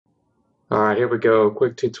Alright, here we go. A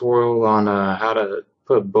quick tutorial on how to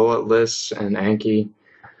put bullet lists in Anki.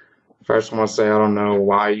 First, I want to say I don't know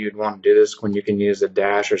why you'd want to do this when you can use a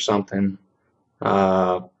dash or something.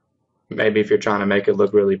 Uh, Maybe if you're trying to make it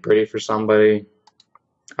look really pretty for somebody.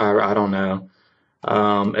 I don't know.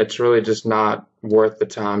 It's really just not worth the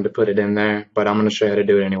time to put it in there, but I'm going to show you how to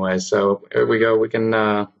do it anyway. So here we go. We can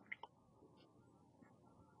go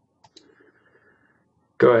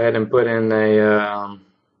ahead and put in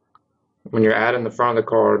when you're adding the front of the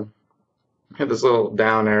card, hit this little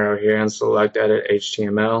down arrow here and select Edit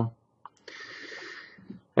HTML.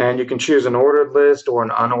 And you can choose an ordered list or an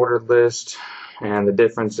unordered list, and the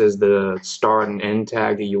difference is the start and end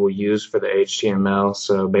tag that you will use for the HTML.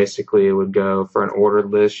 So basically it would go for an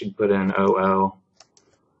ordered list, you'd put in OL,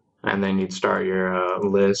 and then you'd start your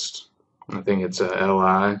list. I think it's a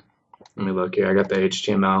LI. Let me look here, I got the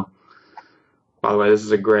HTML. By the way, this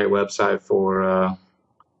is a great website for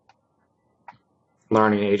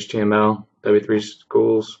learning HTML,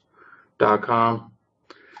 w3schools.com.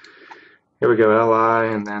 Here we go,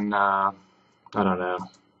 LI, and then, I don't know,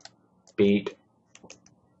 beat,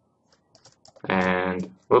 and,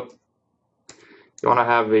 whoop. You want to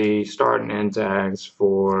have the start and end tags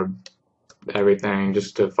for everything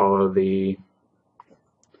just to follow the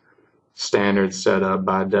standard setup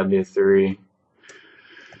by W3.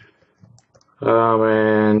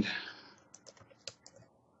 And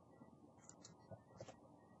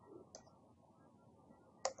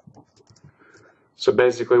so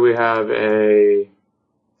basically we have a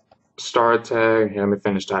start tag. Here, let me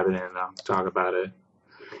finish typing in and I'll talk about it.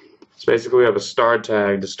 So basically we have a start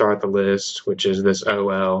tag to start the list, which is this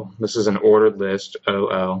OL. This is an ordered list,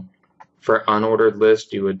 OL. For unordered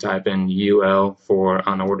list, you would type in UL for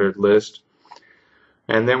unordered list.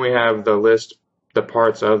 And then we have the list, the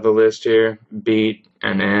parts of the list here, beat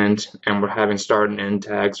and end, and we're having start and end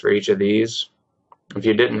tags for each of these. If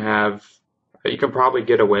you didn't have, you can probably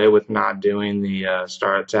get away with not doing the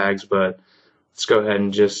start tags, but let's go ahead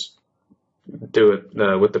and just do it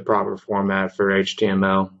with the proper format for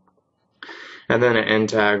HTML. And then an end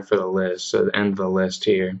tag for the list, so the end of the list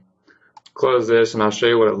here. Close this and I'll show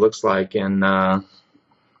you what it looks like in the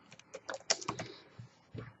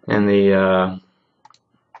when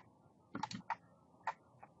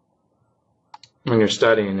you're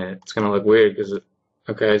studying it. It's going to look weird because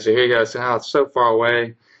okay, so here you go. So now it's so far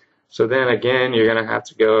away. So then again, you're going to have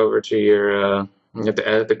to go over to your, you have to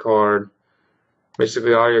edit the card.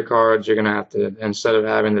 Basically all your cards, you're going to have to, instead of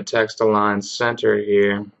having the text align center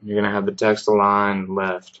here, you're going to have the text align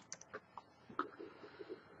left.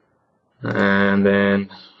 And then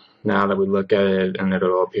now that we look at it, and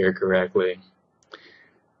it'll appear correctly.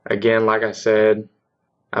 Again, like I said,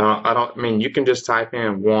 I mean, you can just type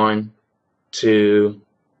in 1, 2,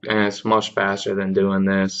 and it's much faster than doing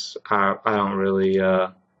this. I don't really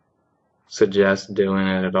suggest doing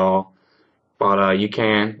it at all. But you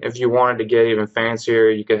can, if you wanted to get even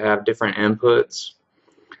fancier, you could have different inputs.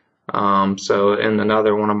 So in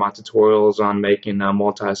another one of my tutorials on making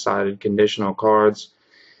multi-sided conditional cards,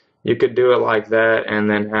 you could do it like that and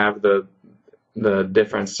then have the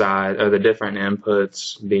different side or the different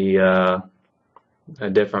inputs be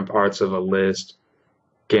different parts of a list.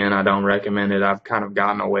 Again, I don't recommend it. I've kind of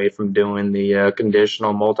gotten away from doing the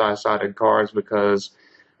conditional multi-sided cards because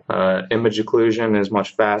image occlusion is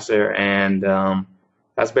much faster, and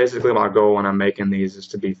that's basically my goal when I'm making these, is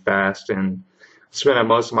to be fast and spending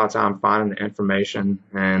most of my time finding the information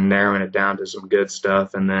and narrowing it down to some good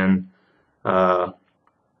stuff, and then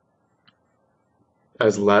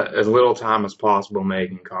as little time as possible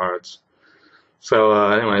making cards. So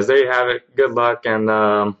anyways, there you have it. Good luck, and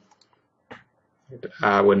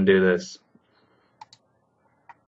I wouldn't do this.